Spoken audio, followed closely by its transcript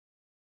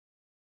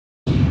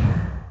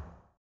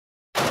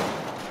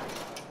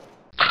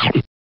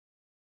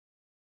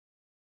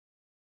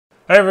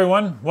Hi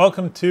everyone,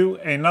 welcome to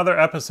another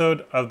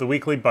episode of the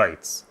Weekly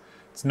Bytes.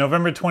 It's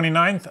November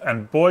 29th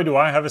and boy do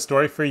I have a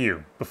story for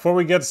you. Before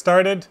we get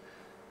started,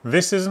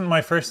 this isn't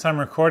my first time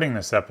recording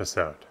this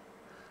episode.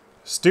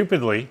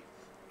 Stupidly,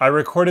 I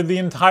recorded the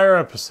entire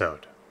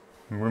episode,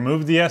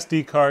 removed the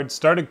SD card,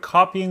 started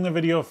copying the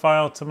video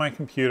file to my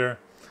computer,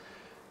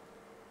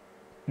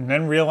 and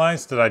then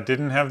realized that I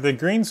didn't have the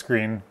green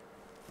screen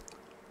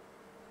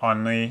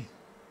on the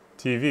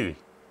TV,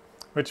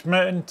 which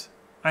meant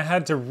I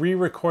had to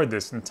re-record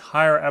this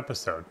entire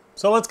episode.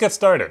 So let's get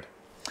started.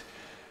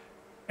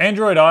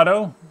 Android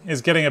Auto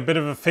is getting a bit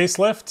of a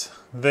facelift.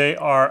 They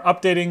are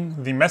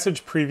updating the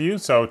message preview,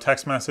 so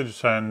text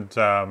message and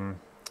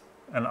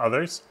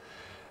others,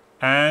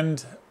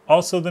 and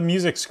also the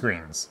music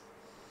screens.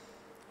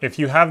 If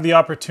you have the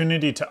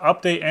opportunity to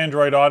update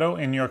Android Auto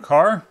in your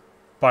car,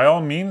 by all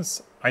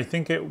means, I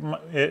think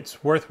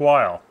it's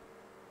worthwhile.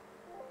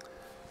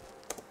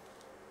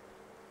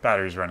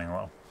 Battery's running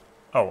low.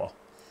 Oh well.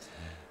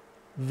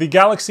 The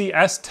Galaxy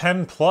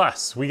S10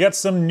 Plus. We get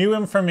some new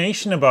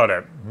information about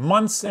it.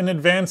 Months in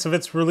advance of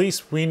its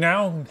release, we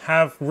now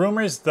have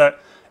rumors that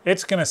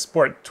it's going to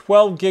sport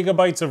 12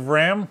 gigabytes of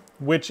RAM,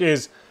 which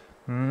is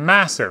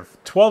massive.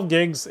 12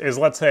 gigs is,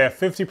 let's say, a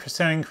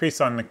 50% increase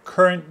on the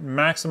current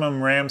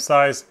maximum RAM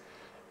size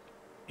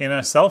in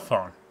a cell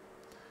phone.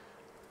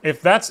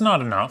 If that's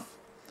not enough,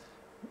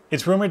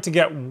 it's rumored to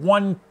get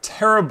 1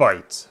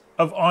 terabyte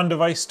of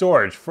on-device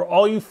storage for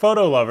all you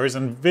photo lovers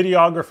and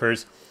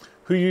videographers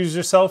who use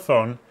your cell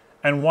phone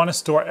and want to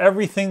store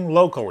everything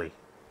locally.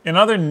 In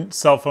other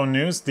cell phone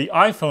news, the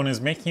iPhone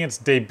is making its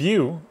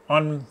debut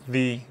on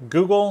the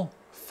Google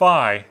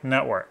Fi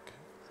network.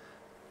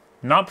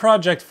 Not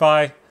Project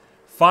Fi.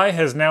 Fi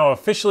has now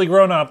officially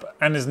grown up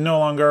and is no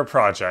longer a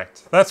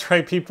project. That's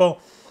right, people.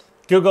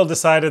 Google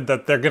decided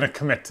that they're going to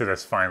commit to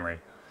this finally.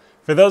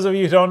 For those of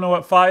you who don't know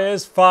what Fi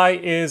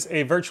is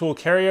a virtual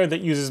carrier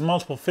that uses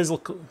multiple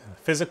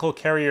physical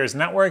carriers'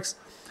 networks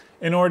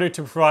in order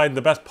to provide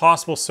the best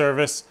possible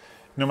service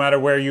no matter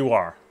where you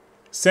are.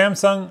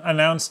 Samsung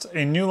announced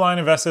a new line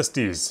of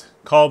SSDs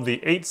called the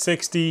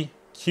 860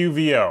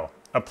 QVO,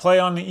 a play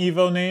on the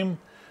Evo name,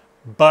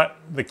 but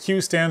the Q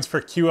stands for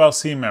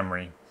QLC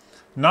memory.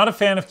 Not a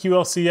fan of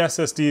QLC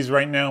SSDs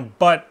right now,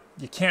 but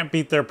you can't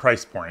beat their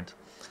price point.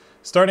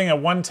 Starting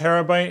at 1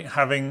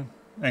 terabyte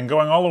and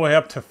going all the way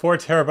up to 4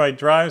 terabyte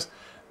drives,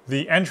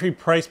 the entry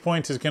price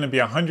point is going to be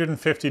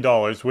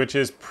 $150, which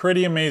is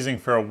pretty amazing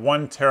for a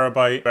 1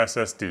 terabyte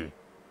SSD.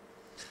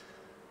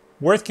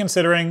 Worth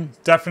considering,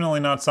 definitely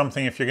not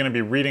something if you're going to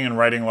be reading and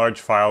writing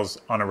large files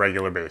on a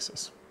regular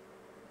basis.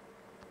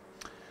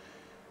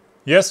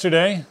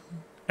 Yesterday,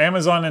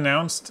 Amazon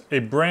announced a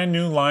brand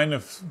new line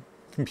of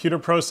computer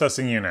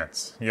processing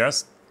units.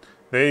 Yes,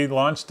 they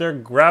launched their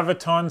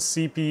Graviton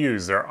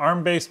CPUs. They're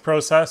ARM-based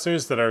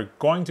processors that are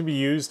going to be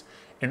used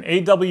in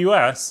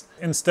AWS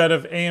instead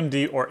of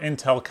AMD or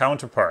Intel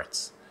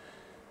counterparts.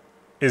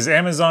 Is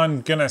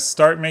Amazon gonna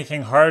start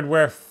making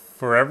hardware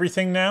for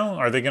everything now?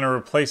 Are they gonna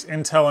replace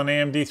Intel and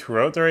AMD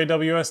throughout their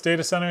AWS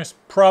data centers?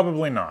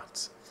 Probably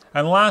not.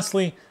 And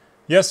lastly,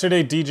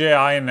 yesterday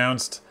DJI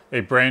announced a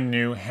brand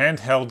new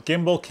handheld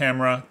gimbal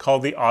camera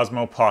called the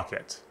Osmo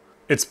Pocket.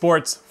 It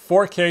sports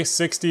 4K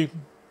 60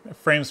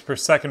 frames per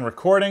second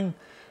recording,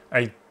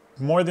 a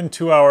more than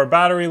 2-hour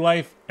battery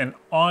life, an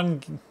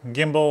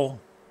on-gimbal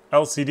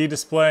LCD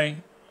display.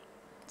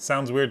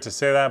 Sounds weird to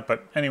say that,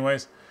 but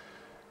anyways.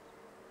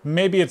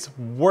 Maybe its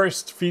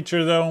worst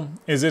feature though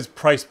is its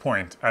price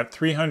point at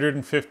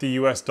 $350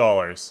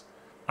 US.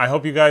 I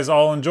hope you guys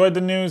all enjoyed the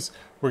news.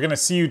 We're gonna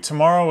see you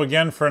tomorrow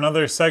again for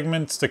another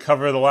segment to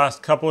cover the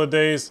last couple of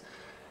days.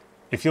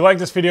 If you like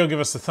this video, give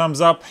us a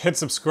thumbs up, hit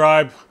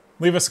subscribe,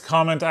 leave us a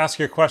comment, ask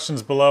your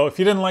questions below. If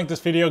you didn't like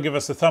this video, give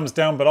us a thumbs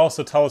down, but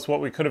also tell us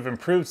what we could have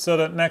improved so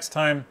that next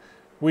time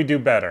we do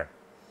better.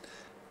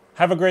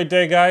 Have a great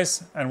day,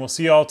 guys, and we'll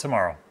see you all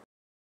tomorrow.